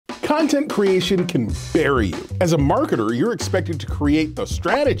Content creation can bury you. As a marketer, you're expected to create the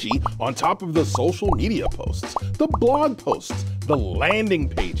strategy on top of the social media posts, the blog posts, the landing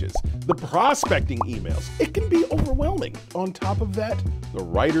pages, the prospecting emails. It can be overwhelming. On top of that, the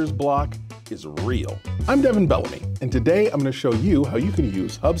writer's block is real. I'm Devin Bellamy, and today I'm going to show you how you can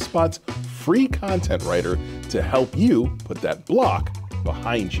use HubSpot's free content writer to help you put that block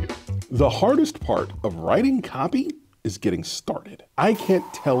behind you. The hardest part of writing copy is getting started. I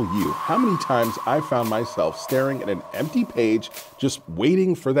can't tell you how many times I found myself staring at an empty page just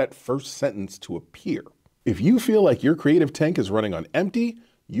waiting for that first sentence to appear. If you feel like your creative tank is running on empty,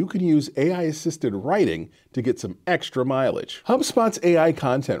 you can use AI-assisted writing to get some extra mileage. HubSpot's AI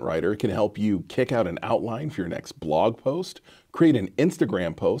content writer can help you kick out an outline for your next blog post, create an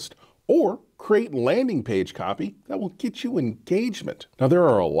Instagram post, or create landing page copy that will get you engagement. Now, there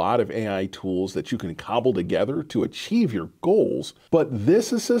are a lot of AI tools that you can cobble together to achieve your goals, but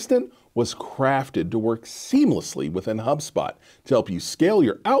this assistant was crafted to work seamlessly within HubSpot to help you scale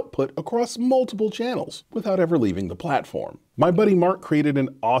your output across multiple channels without ever leaving the platform. My buddy Mark created an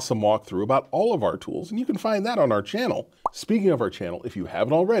awesome walkthrough about all of our tools, and you can find that on our channel. Speaking of our channel, if you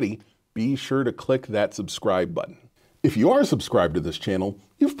haven't already, be sure to click that subscribe button. If you are subscribed to this channel,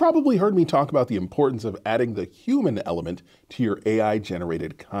 you've probably heard me talk about the importance of adding the human element to your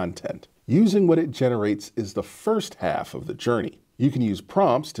AI-generated content. Using what it generates is the first half of the journey. You can use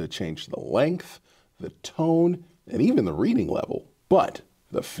prompts to change the length, the tone, and even the reading level. But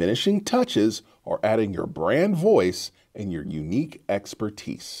the finishing touches are adding your brand voice and your unique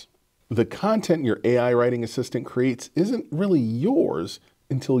expertise. The content your AI writing assistant creates isn't really yours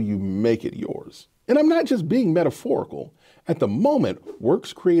until you make it yours. And I'm not just being metaphorical. At the moment,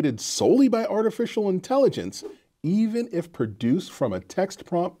 works created solely by artificial intelligence, even if produced from a text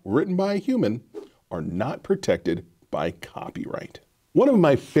prompt written by a human, are not protected by copyright. One of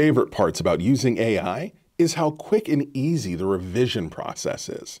my favorite parts about using AI is how quick and easy the revision process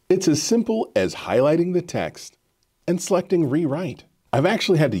is. It's as simple as highlighting the text and selecting rewrite. I've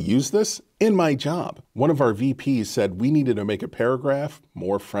actually had to use this in my job. One of our VPs said we needed to make a paragraph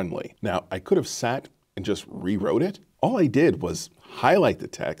more friendly. Now, I could have sat and just rewrote it. All I did was highlight the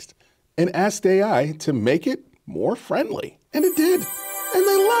text and asked AI to make it more friendly. And it did. And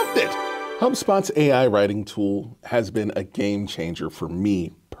they loved it. HubSpot's AI writing tool has been a game changer for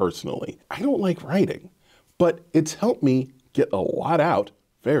me personally. I don't like writing, but it's helped me get a lot out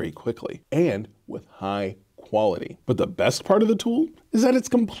very quickly and with high quality. But the best part of the tool is that it's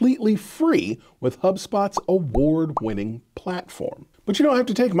completely free with HubSpot's award-winning platform. But you don't have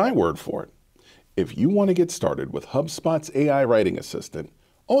to take my word for it. If you want to get started with HubSpot's AI writing assistant,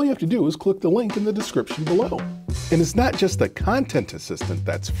 all you have to do is click the link in the description below. And it's not just the content assistant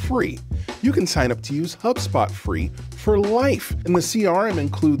that's free. You can sign up to use HubSpot free for life. And the CRM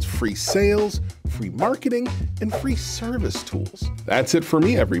includes free sales, free marketing, and free service tools. That's it for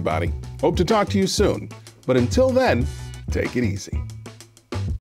me, everybody. Hope to talk to you soon. But until then, take it easy.